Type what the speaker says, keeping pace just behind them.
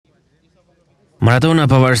Maratona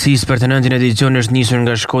Pavarësisë për të nëntin edicion është nisur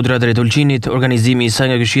nga Shkodra drejt Ulqinit, organizimi i saj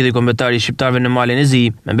nga Këshilli Kombëtar i Shqiptarëve në malin e Zi,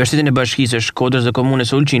 me mbështetjen e Bashkisë së Shkodrës dhe Komunës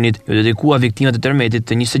së Ulqinit, ju dedikua viktimave të Termetit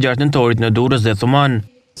të 26 nëntorit në Durrës dhe Thuman.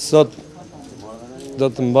 Sot do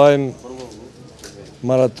të mbajmë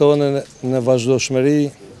maratonën në vazhdueshmëri,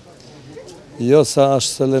 jo sa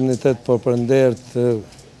është solemnitet, por për nder të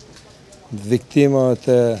viktimave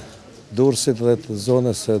të Durrësit dhe të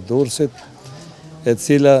zonës së Durrësit, e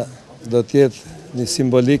cila do të jetë një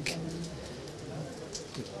simbolik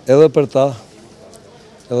edhe për ta,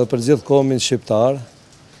 edhe për gjithë komin shqiptar,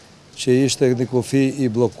 që ishte një kufi i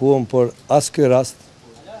blokuar, por as ky rast,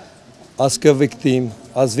 as kjo viktim,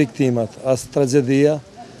 as viktimat, as tragedia,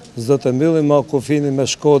 s'do të mbyllim më kufinin me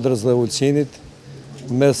Shkodrës dhe Ulqinit,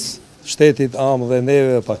 mes shtetit Amë dhe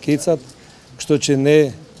neve Pakicat, kështu që ne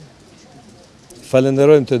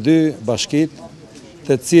falenderojmë të dy bashkit,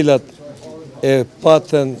 të cilat e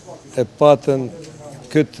patën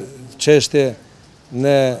këtë çështje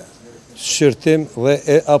në shqyrtim dhe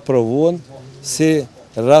e aprovuan si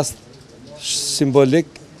rast simbolik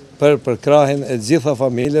për përkrahin e gjitha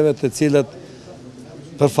familjeve të cilat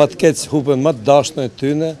për fatkeq hupen më të dashnë e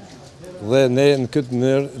tyne, dhe ne në këtë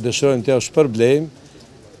mënyrë dëshirojmë t'ja shpërblejmë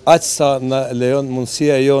aq sa na lejon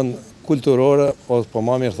mundësia jon kulturore, ose po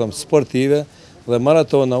më mirë them sportive, dhe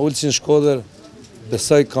Maratona Ulqin Shkodër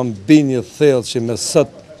besoj kam binjë thellë që me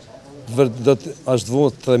sot do të është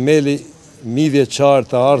vënë themeli mijëvjeçar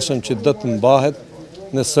të ardhshëm që do të mbahet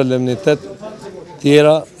në solemnitet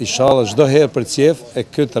tjera, inshallah çdo herë për qef, e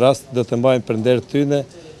këtë rast do të mbajmë për nder tyne,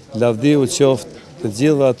 lavdi u qoftë të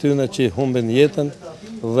gjithëve atyne që humben jetën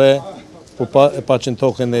dhe e paçin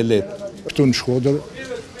tokën e lehtë. Këtu në Shkodër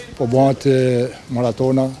po bëhet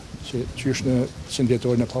maratona që është në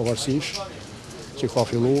qendretorin e Pavarësisë, që ka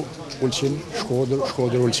fillu Ulqin, Shkodër,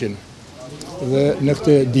 Shkodër Ulqin. Dhe në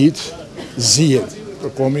këtë ditë zihet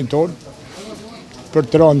për komin tonë, për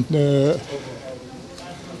të rënë në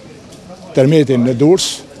Termetin në Durrës,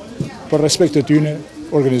 për respekt të tyne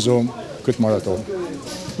organizojmë këtë maraton.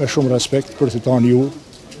 Me shumë respekt për të tanë ju,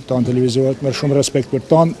 të tanë televizorët, me shumë respekt për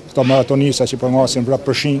tanë të maratonisa që përmasin vrap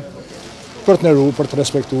përshin, për të nëru, për të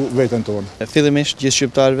respektu vetën tonë. Fillimisht gjithë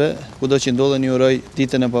shqiptarëve, kudo që ndodhen, ju uroj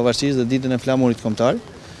ditën e Pavarësisë dhe ditën e flamurit kombëtar.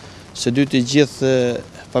 Së dyti gjithë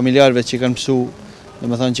familjarëve që kanë mësu,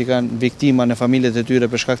 domethënë që kanë viktima në familjet e tyre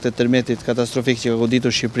për shkak të tërmetit katastrofik që ka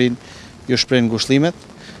goditur Shqipërinë, ju shpreh ngushëllimet.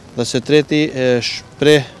 Dhe së treti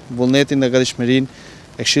shpreh vullnetin dhe gatishmërinë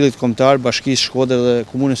e Këshillit Kombëtar, Bashkisë Shkodër dhe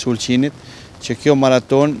Komunës së Ulqinit, që kjo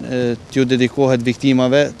maraton t'ju dedikohet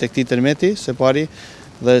viktimave të këtij tërmeti, së pari,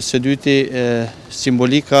 dhe së dyti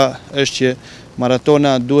simbolika është që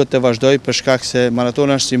maratona duhet të vazhdoj për shkak se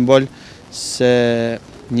maratona është simbol se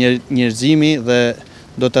njerëzimi dhe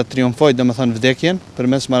do të triumfoj domethënë vdekjen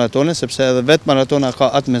përmes maratonës, sepse edhe vetë maratona ka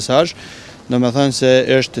atë mesazh, domethënë se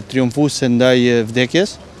është triumfuese ndaj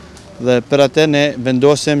vdekjes, dhe për atë ne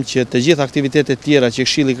vendosem që të gjithë aktivitetet tjera që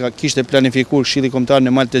Këshilli kishte planifikuar, Këshilli Kombëtar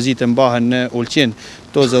në Malë të Zi të mbahen në Ulqin,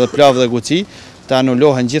 Tozë dhe Plavë dhe Guci, të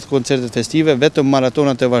anulohen gjithë koncertet festive, vetëm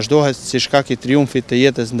maratona të vazhdohet si shkak i triumfit të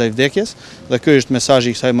jetës ndaj vdekjes, dhe ky është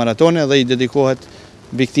mesazhi i kësaj maratone dhe i dedikohet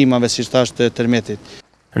viktimave, siç thash, të Termetit.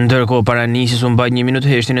 Ndërkohë para nisjes u mbajt 1 minutë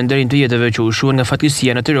heshtje në nderim të jetëve që u shuan nga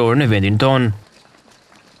fatkeqësia natyrore në vendin tonë.